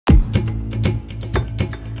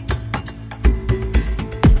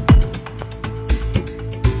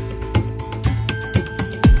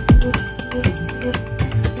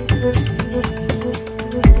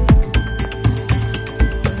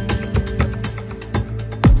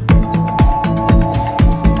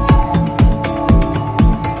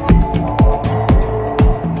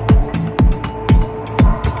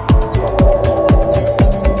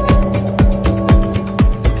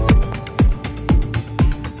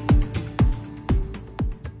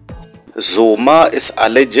Zuma is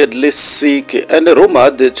allegedly sick and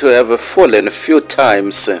rumored to have fallen a few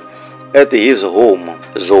times at his home.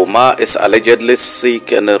 Zuma is allegedly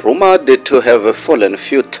sick and rumored to have fallen a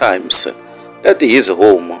few times at his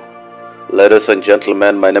home. Ladies and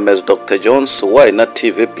gentlemen, my name is Dr. Jones. Why Not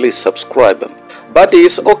TV? Please subscribe. But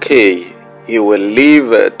he's okay. He will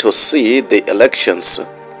live to see the elections.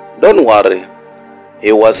 Don't worry.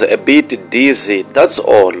 He was a bit dizzy, that's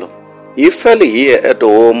all. He fell here at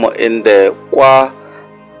home in the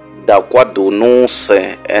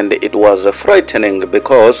Kwadunuse, and it was frightening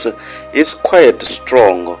because he's quite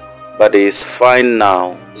strong, but he's fine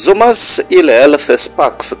now. Zuma's ill health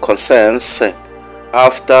sparks concerns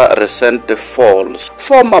after recent falls.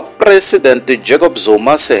 Former President Jacob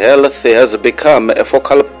Zuma's health has become a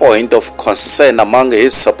focal point of concern among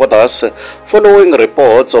his supporters following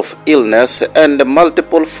reports of illness and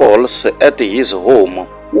multiple falls at his home.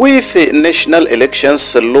 With national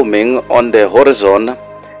elections looming on the horizon,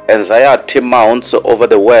 anxiety mounts over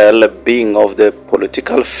the well-being of the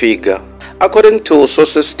political figure. According to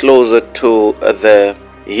sources close to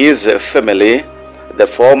his family, the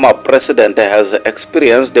former president has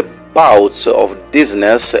experienced bouts of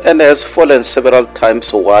dizziness and has fallen several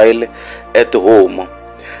times while at home.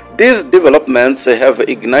 These developments have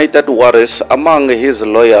ignited worries among his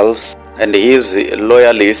loyalists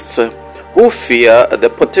who fear the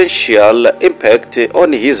potential impact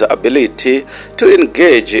on his ability to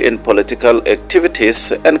engage in political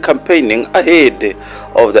activities and campaigning ahead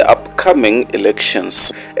of the upcoming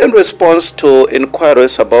elections. In response to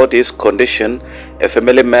inquiries about his condition, a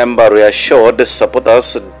family member reassured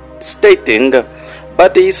supporters, stating,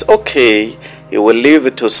 "But he's okay. He will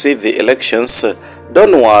live to see the elections.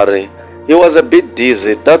 Don't worry. He was a bit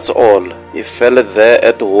dizzy, that's all. He fell there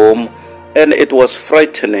at home, and it was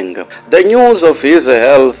frightening." The news of his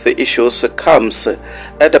health issues comes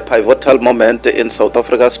at a pivotal moment in South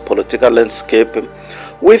Africa's political landscape,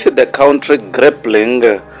 with the country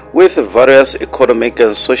grappling with various economic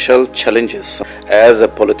and social challenges. As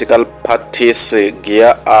political parties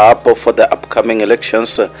gear up for the upcoming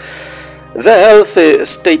elections, the health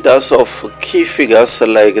status of key figures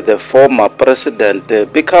like the former president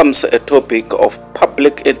becomes a topic of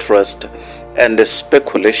public interest and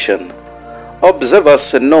speculation.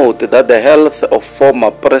 Observers note that the health of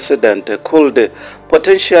former president could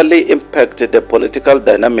potentially impact the political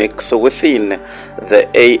dynamics within the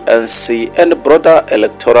ANC and broader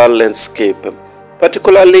electoral landscape,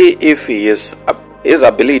 particularly if his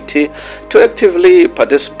ability to actively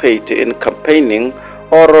participate in campaigning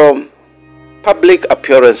or public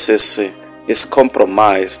appearances is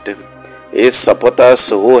compromised. His supporters,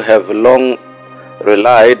 who have long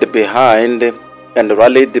rallied behind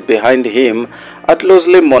him, are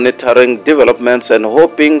closely monitoring developments and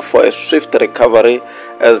hoping for a swift recovery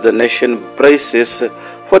as the nation braces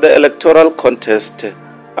for the electoral contest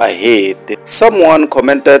ahead. Someone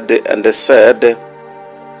commented and said,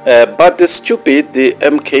 "But the stupid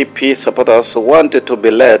MKP supporters wanted to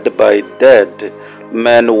be led by dead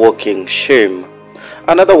men walking. Shame."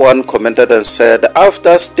 Another one commented and said,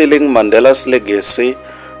 "After stealing Mandela's legacy,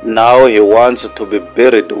 now he wants to be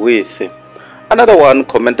buried with." Another one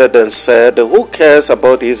commented and said, "Who cares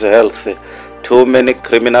about his health? Too many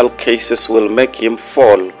criminal cases will make him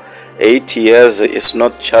fall. 8 years is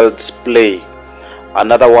not child's play."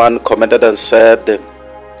 Another one commented and said,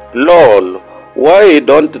 "Lol, why he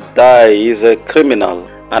don't die? He's a criminal."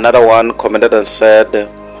 Another one commented and said,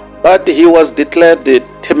 "But he was declared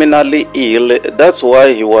terminally ill, that's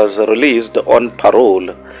why he was released on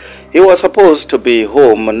parole. He was supposed to be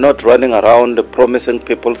home, not running around promising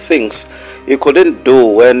people things he couldn't do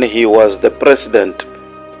when he was the president.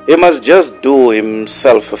 He must just do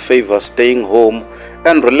himself a favor staying home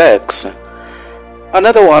and relax."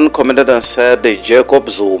 Another one commented and said, "Jacob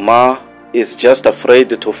Zuma is just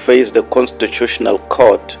afraid to face the Constitutional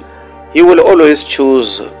Court. He will always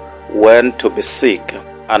choose when to be sick."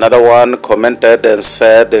 Another one commented and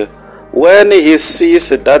said, "When he sees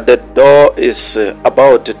that the door is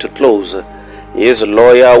about to close, his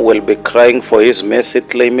lawyer will be crying for his mercy,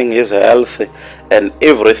 claiming his health and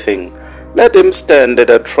everything. Let him stand at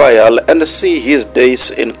a trial and see his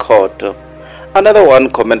days in court." Another one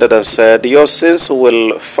commented and said, "Your sins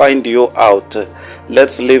will find you out.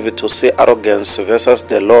 Let's live to see arrogance versus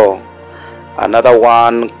the law." Another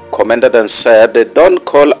one commented and said, "Don't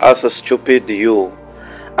call us stupid, you."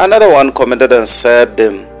 Another one commented and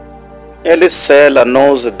said, "Elisela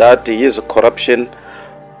knows that his corruption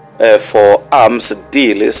for arms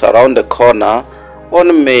deal is around the corner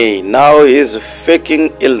on May. Now he is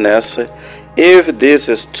faking illness. If this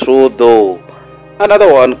is true though,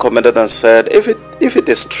 Another one commented and said, if it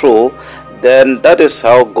is true, then that is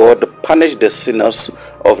how God punished the sinners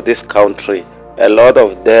of this country. A lot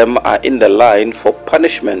of them are in the line for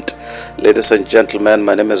punishment. Ladies and gentlemen,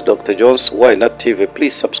 my name is Dr. Jones. Why Not TV?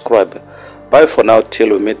 Please subscribe. Bye for now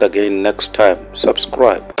till we meet again next time.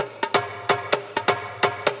 Subscribe.